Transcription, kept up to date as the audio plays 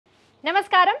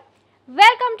Namaskaram.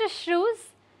 Welcome to Shrus.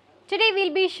 Today we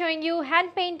will be showing you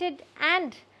hand painted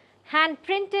and hand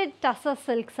printed Tussar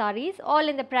silk sarees, all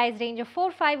in the price range of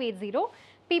 4580.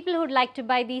 People who would like to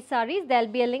buy these sarees, there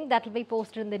will be a link that will be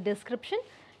posted in the description.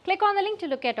 Click on the link to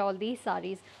look at all these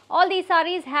sarees. All these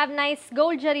sarees have nice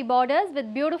gold jari borders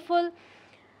with beautiful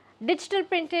digital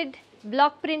printed,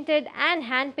 block printed and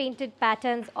hand painted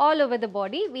patterns all over the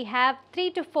body. We have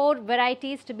 3 to 4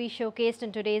 varieties to be showcased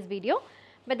in today's video,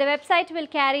 but the website will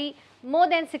carry more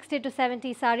than 60 to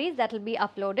 70 sarees that will be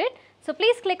uploaded. So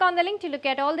please click on the link to look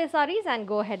at all the sarees and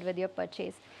go ahead with your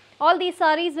purchase. All these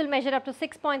sarees will measure up to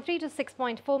 6.3 to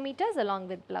 6.4 meters along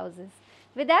with blouses.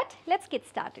 With that, let's get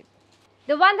started.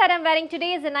 The one that I am wearing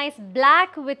today is a nice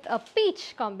black with a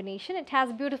peach combination. It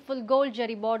has beautiful gold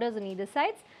jari borders on either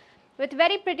sides with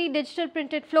very pretty digital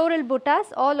printed floral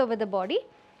buttas all over the body,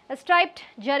 a striped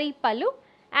jari pallu,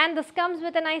 and this comes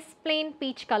with a nice plain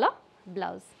peach color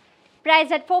blouse.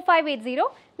 Priced at 4580.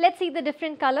 Let's see the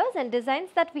different colors and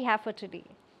designs that we have for today.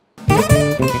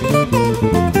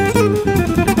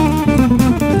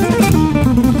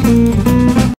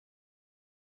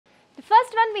 The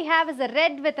first one we have is a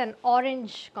red with an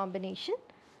orange combination,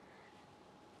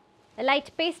 a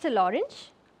light pastel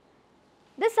orange.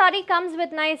 This saree comes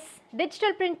with nice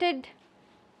digital printed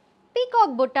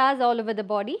peacock buttas all over the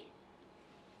body,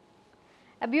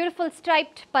 a beautiful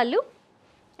striped pallu,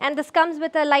 and this comes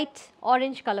with a light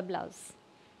orange color blouse.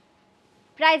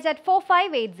 Priced at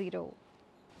 4580.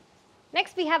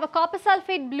 Next we have a copper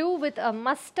sulphate blue with a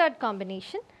mustard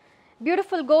combination,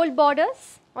 beautiful gold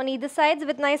borders on either sides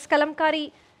with nice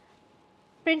kalamkari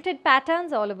printed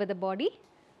patterns all over the body.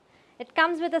 It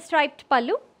comes with a striped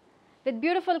pallu with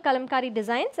beautiful kalamkari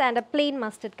designs and a plain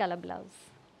mustard color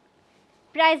blouse.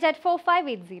 Priced at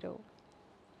 4580.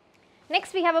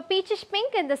 Next we have a peachish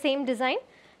pink in the same design,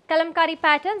 kalamkari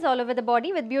patterns all over the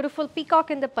body with beautiful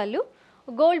peacock in the pallu,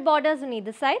 gold borders on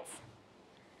either sides,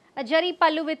 a jari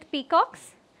pallu with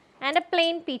peacocks and a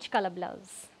plain peach color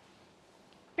blouse.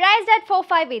 Priced at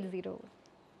 4580.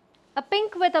 A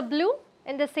pink with a blue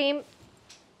in the same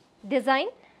design,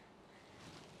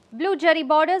 blue jari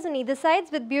borders on either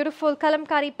sides with beautiful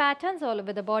kalamkari patterns all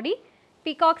over the body,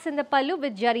 peacocks in the pallu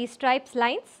with jari stripes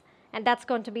lines, and that's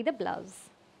going to be the blouse.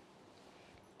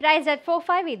 Priced at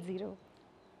 4580.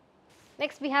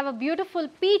 Next we have a beautiful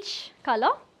peach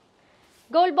color,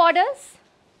 gold borders,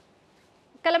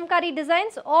 kalamkari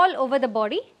designs all over the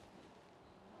body,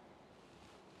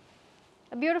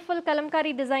 a beautiful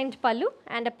kalamkari designed pallu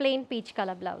and a plain peach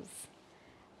color blouse.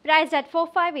 Priced at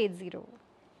 4580.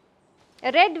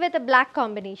 A red with a black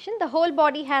combination. The whole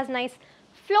body has nice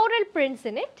floral prints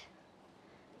in it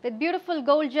with beautiful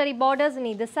gold jari borders on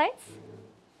either sides.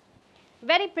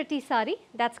 Very pretty saree.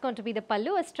 That's going to be the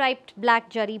pallu, a striped black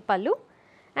jari pallu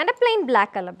and a plain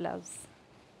black color blouse.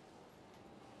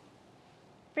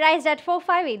 Priced at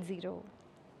 4580.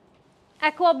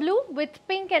 Aqua blue with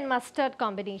pink and mustard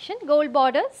combination, gold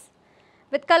borders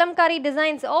with kalamkari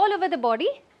designs all over the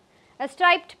body, a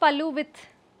striped pallu with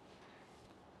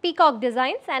peacock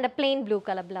designs and a plain blue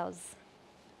color blouse.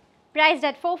 Priced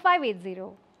at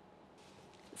 4580.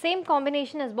 Same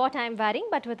combination as what I am wearing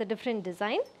but with a different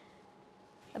design.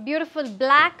 A beautiful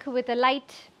black with a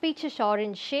light peachish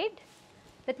orange shade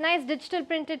with nice digital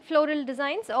printed floral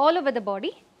designs all over the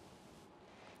body.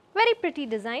 Very pretty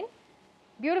design,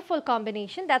 beautiful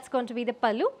combination. That's going to be the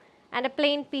pallu and a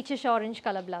plain peachish orange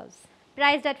color blouse.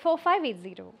 Priced at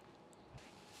 4580.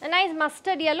 A nice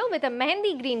mustard yellow with a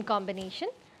mehendi green combination.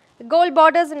 Gold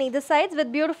borders on either sides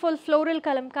with beautiful floral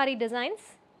kalamkari designs,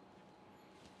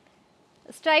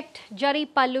 striped jari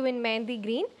pallu in mehendi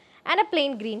green and a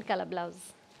plain green color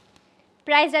blouse.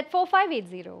 Priced at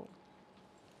 4580.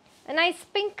 A nice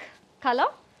pink color,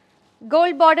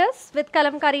 gold borders with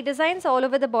kalamkari designs all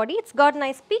over the body. It's got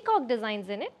nice peacock designs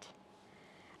in it,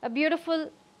 a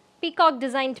beautiful peacock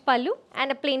designed pallu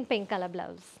and a plain pink color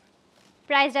blouse.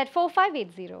 Priced at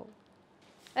 4580.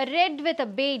 A red with a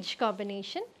beige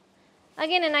combination.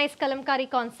 Again a nice kalamkari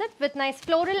concept with nice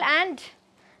floral and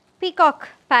peacock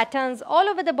patterns all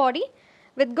over the body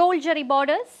with gold jari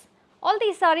borders. All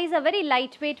these sarees are very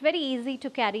lightweight, very easy to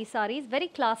carry sarees, very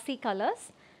classy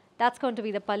colors. That's going to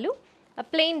be the pallu, a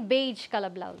plain beige color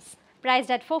blouse. Priced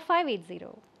at 4580.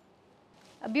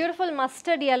 A beautiful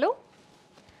mustard yellow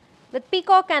with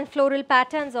peacock and floral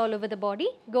patterns all over the body,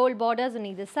 gold borders on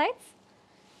either sides,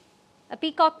 a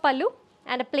peacock pallu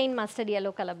and a plain mustard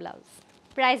yellow color blouse.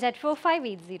 Priced at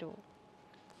 4580.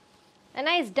 A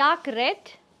nice dark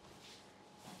red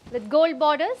with gold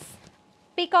borders,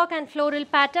 peacock and floral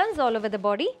patterns all over the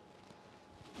body,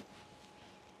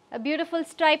 a beautiful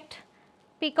striped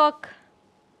peacock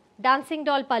dancing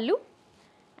doll pallu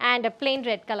and a plain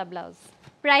red color blouse,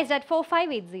 priced at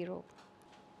 4580.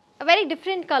 A very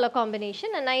different color combination,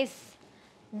 a nice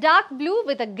dark blue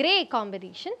with a grey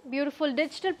combination, beautiful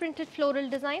digital printed floral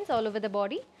designs all over the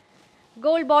body,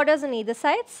 gold borders on either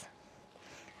sides,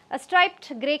 a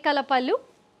striped grey color pallu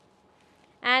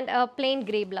and a plain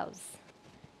grey blouse,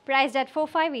 priced at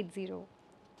 4580.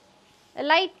 A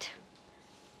light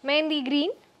mehndi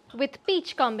green with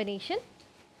peach combination,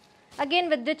 again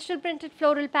with digital printed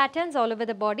floral patterns all over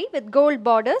the body with gold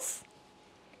borders.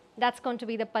 That's going to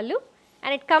be the pallu,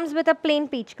 and it comes with a plain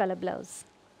peach color blouse,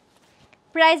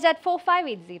 priced at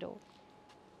 4580.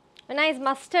 A nice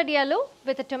mustard yellow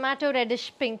with a tomato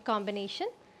reddish pink combination,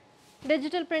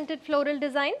 digital printed floral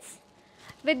designs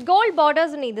with gold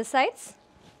borders on either sides,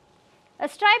 a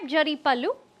striped jari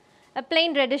pallu, a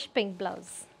plain reddish pink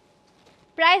blouse,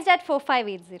 priced at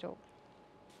 4580.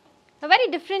 A very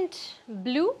different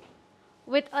blue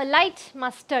with a light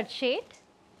mustard shade,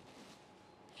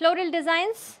 floral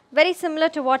designs very similar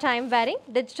to what I am wearing,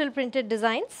 digital printed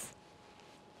designs,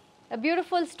 a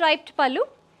beautiful striped pallu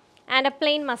and a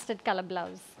plain mustard color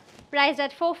blouse, priced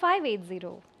at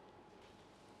 4580.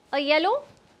 A yellow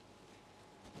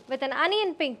with an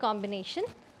onion pink combination,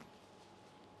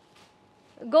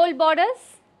 gold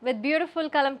borders with beautiful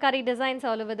kalamkari designs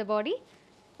all over the body,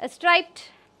 a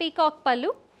striped peacock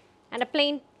pallu and a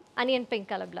plain onion pink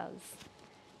color blouse,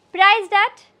 priced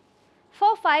at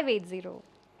 4580.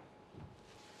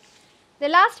 The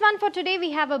last one for today,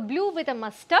 we have a blue with a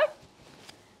mustard,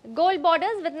 gold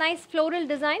borders with nice floral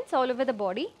designs all over the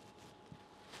body,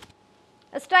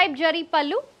 a striped jari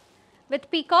pallu with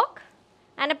peacock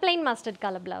and a plain mustard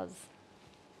color blouse,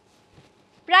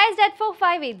 priced at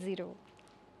 4580.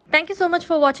 Thank you so much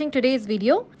for watching today's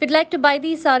video. If you'd like to buy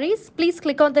these sarees, please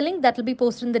click on the link that will be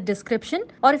posted in the description,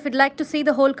 or if you'd like to see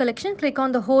the whole collection, click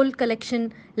on the whole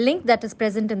collection link that is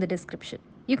present in the description.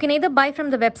 You can either buy from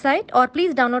the website or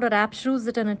please download our app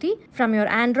Shrus from your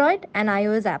Android and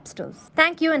iOS app stores.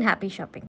 Thank you and happy shopping.